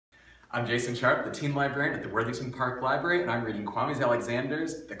I'm Jason Sharp, the teen librarian at the Worthington Park Library, and I'm reading Kwame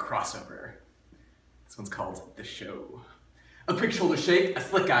Alexander's The Crossover. This one's called The Show. A quick shoulder shake, a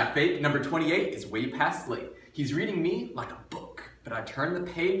slick eye fake, number 28 is way past late. He's reading me like a book, but I turn the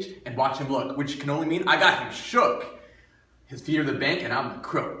page and watch him look, which can only mean I got him shook. His feet are the bank and I'm the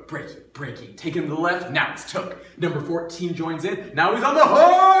crook. Breaking, taking him to the left, now it's took. Number 14 joins in, now he's on the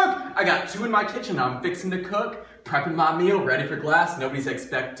hook! I got 2 in my kitchen, I'm fixing to cook. Prepping my meal, ready for glass, nobody's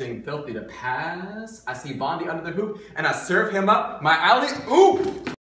expecting Filthy to pass. I see Bondi under the hoop, and I serve him up my alley-oop!